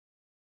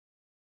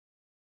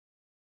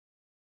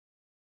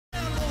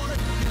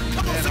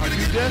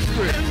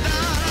desperate.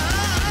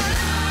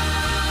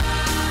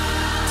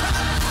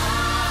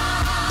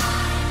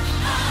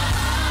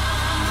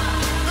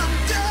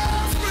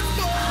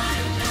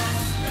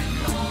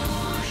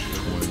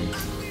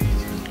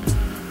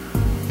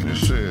 And it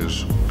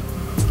says,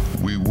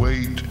 we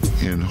wait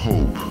in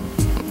hope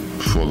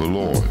for the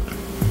Lord.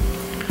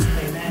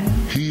 Amen.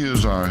 He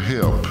is our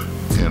help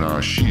and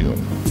our shield.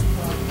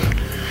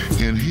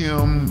 In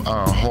him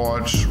our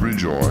hearts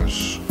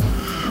rejoice,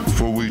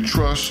 for we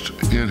trust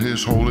in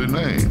his holy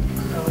name.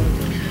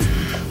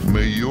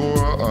 May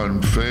your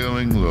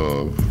unfailing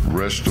love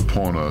rest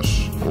upon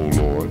us, O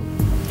Lord,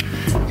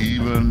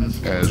 even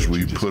as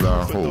we put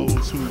our hope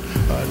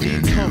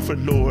in you. Comfort,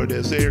 Lord,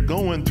 as they're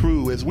going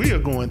through, as we are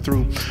going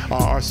through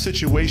our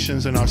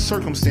situations and our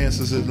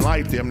circumstances in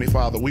life, dear Heavenly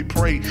Father. We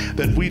pray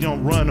that we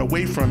don't run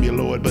away from you,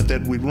 Lord, but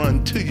that we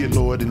run to you,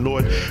 Lord. And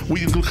Lord,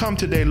 we come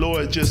today,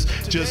 Lord, just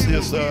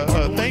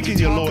thanking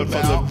you, Lord,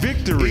 for the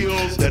victory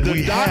that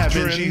we have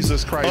in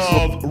Jesus Christ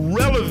of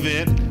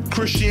relevant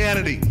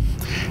Christianity.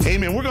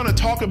 Amen. We're going to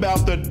talk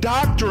about the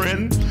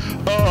doctrine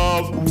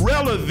of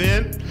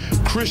relevant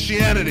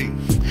Christianity.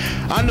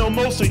 I know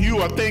most of you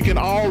are thinking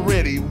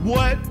already,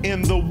 what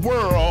in the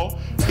world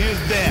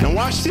is that? Now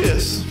watch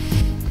this.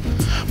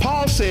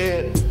 Paul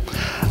said,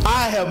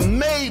 I have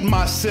made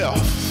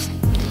myself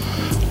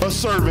a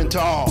servant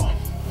to all.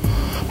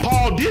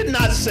 Paul did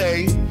not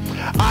say,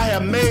 I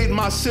have made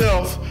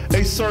myself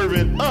a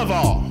servant of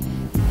all.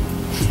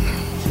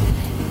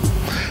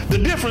 The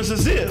difference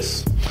is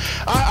this.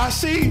 I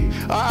see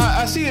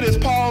it as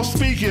Paul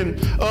speaking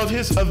of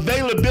his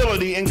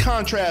availability in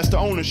contrast to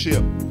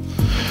ownership.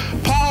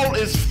 Paul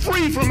is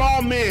free from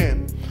all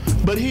men,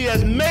 but he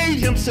has made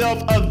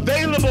himself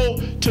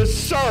available to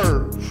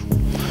serve.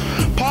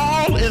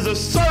 Paul is a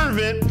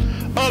servant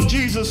of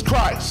Jesus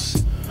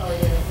Christ,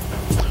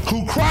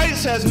 who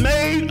Christ has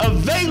made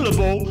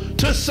available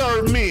to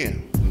serve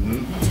men.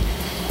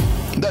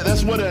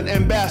 That's what an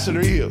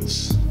ambassador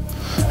is.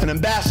 An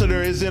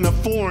ambassador is in a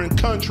foreign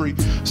country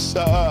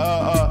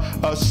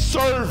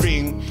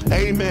serving,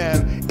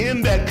 amen,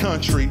 in that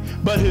country,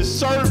 but his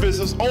service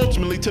is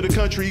ultimately to the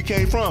country he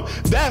came from.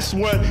 That's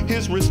what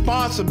his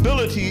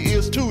responsibility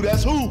is to.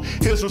 That's who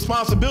his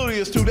responsibility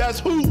is to. That's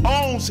who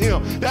owns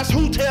him. That's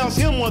who tells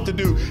him what to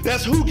do.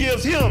 That's who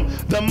gives him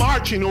the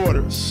marching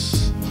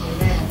orders.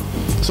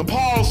 Amen. So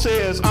Paul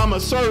says, I'm a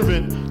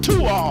servant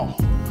to all,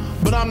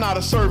 but I'm not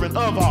a servant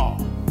of all.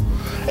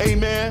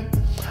 Amen.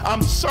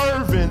 I'm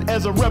serving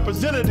as a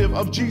representative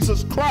of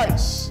Jesus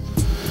Christ,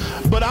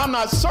 but I'm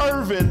not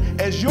serving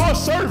as your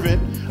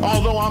servant,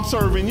 although I'm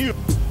serving you.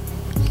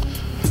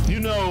 You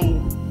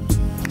know,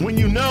 when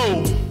you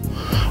know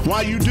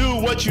why you do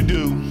what you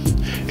do,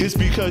 it's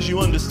because you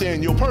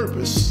understand your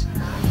purpose.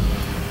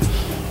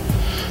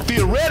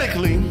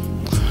 Theoretically,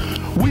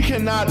 we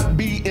cannot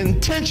be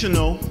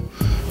intentional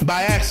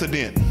by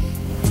accident.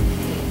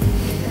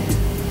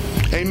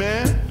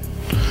 Amen?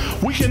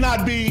 We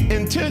cannot be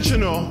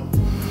intentional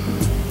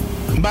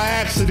by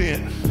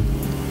accident.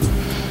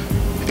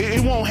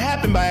 It won't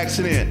happen by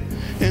accident.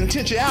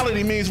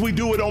 Intentionality means we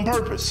do it on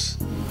purpose.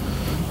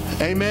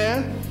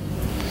 Amen.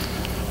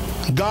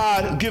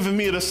 God given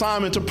me an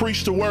assignment to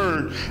preach the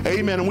word.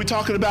 Amen. And we're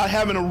talking about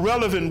having a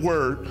relevant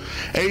word.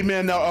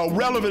 Amen. Now, a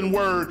relevant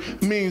word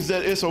means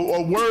that it's a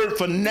word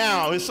for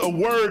now. It's a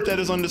word that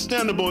is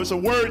understandable. It's a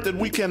word that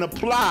we can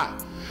apply.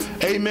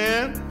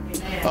 Amen.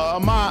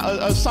 My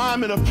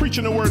assignment of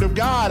preaching the word of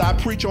God, I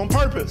preach on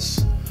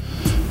purpose.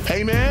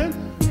 Amen.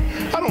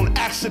 I don't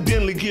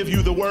accidentally give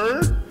you the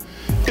word.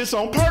 It's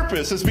on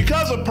purpose. It's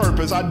because of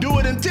purpose. I do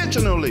it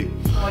intentionally.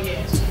 Oh,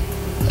 yes.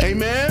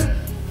 Amen.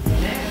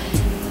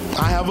 Amen.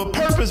 I have a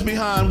purpose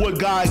behind what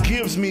God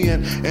gives me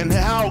and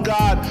how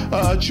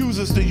God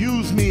chooses to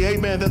use me.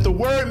 Amen. That the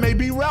word may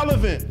be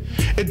relevant.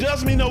 It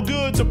does me no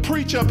good to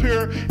preach up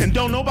here and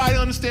don't nobody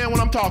understand what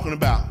I'm talking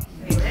about.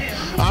 Amen.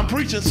 I'm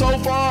preaching so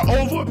far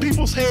over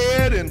people's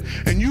head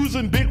and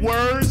using big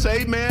words,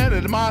 amen,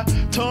 and my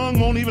tongue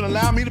won't even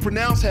allow me to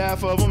pronounce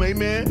half of them,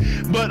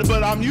 amen,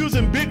 but I'm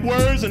using big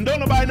words and don't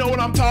nobody know what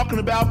I'm talking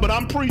about, but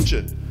I'm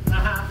preaching.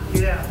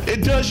 Yeah.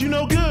 It does you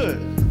no good.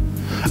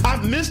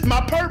 I've missed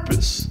my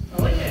purpose.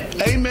 Oh, yeah.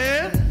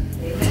 Amen.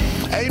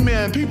 Amen.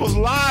 Amen. People's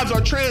lives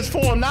are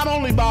transformed not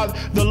only by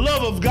the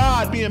love of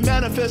God being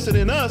manifested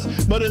in us,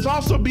 but it's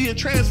also being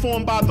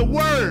transformed by the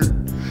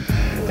word.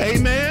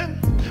 Amen.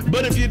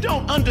 But if you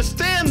don't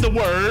understand the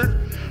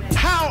word,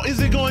 how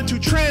is it going to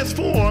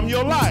transform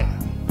your life?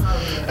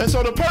 And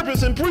so the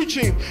purpose in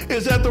preaching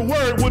is that the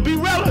word would be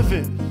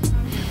relevant.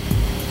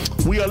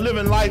 We are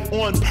living life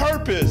on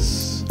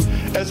purpose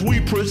as we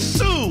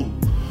pursue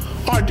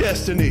our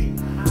destiny.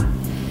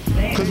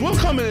 Because we'll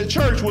come into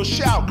church, we'll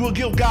shout, we'll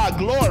give God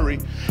glory.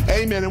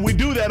 Amen. And we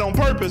do that on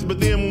purpose. But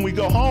then when we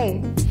go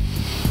home,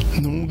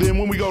 then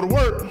when we go to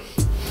work,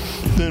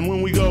 then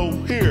when we go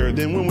here,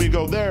 then when we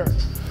go there,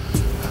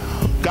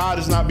 God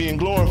is not being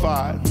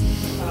glorified.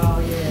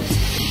 Oh,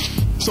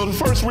 yes. So the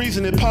first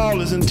reason that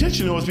Paul is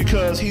intentional is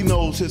because he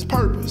knows his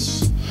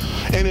purpose.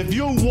 And if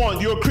you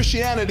want your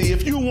Christianity,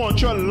 if you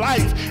want your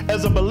life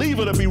as a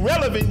believer to be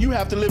relevant, you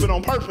have to live it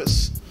on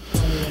purpose.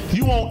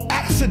 You won't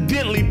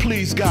accidentally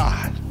please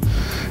God.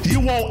 You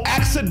won't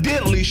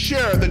accidentally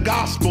share the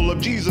gospel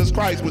of Jesus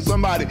Christ with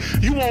somebody.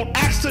 You won't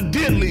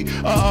accidentally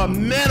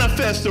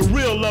manifest the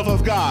real love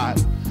of God.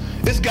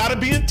 It's got to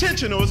be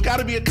intentional. It's got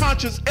to be a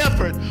conscious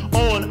effort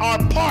on our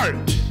part.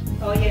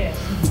 Oh, yes.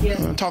 Yes.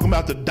 I'm talking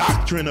about the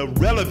doctrine of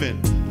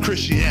relevant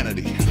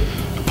Christianity.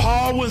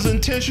 Paul was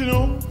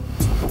intentional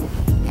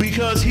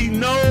because he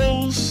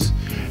knows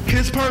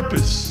his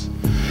purpose.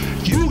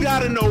 You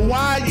got to know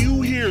why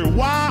you here.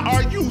 Why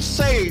are you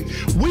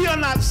saved? We are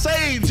not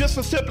saved just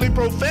to simply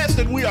profess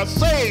that we are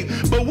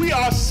saved, but we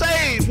are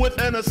saved with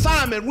an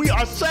assignment. We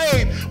are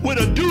saved with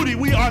a duty.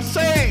 We are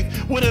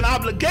saved with an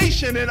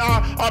obligation, and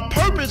our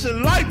purpose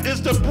in life is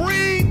to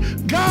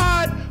bring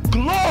God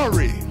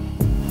glory.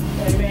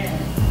 Amen.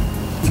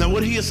 Now,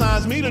 what he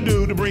assigns me to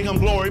do to bring him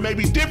glory may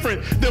be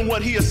different than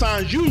what he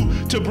assigns you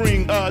to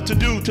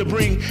do to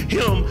bring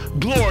him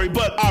glory.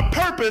 But our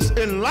purpose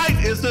in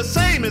life is the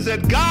same, is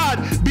that God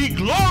be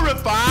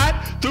glorified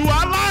through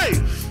our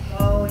life.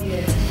 Oh,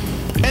 yes.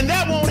 And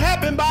that won't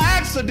happen by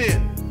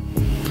accident.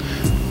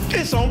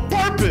 It's on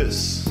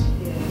purpose.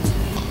 Yes.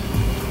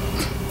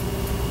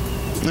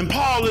 And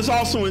Paul is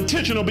also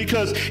intentional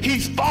because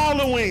he's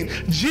following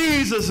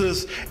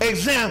Jesus's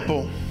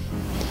example.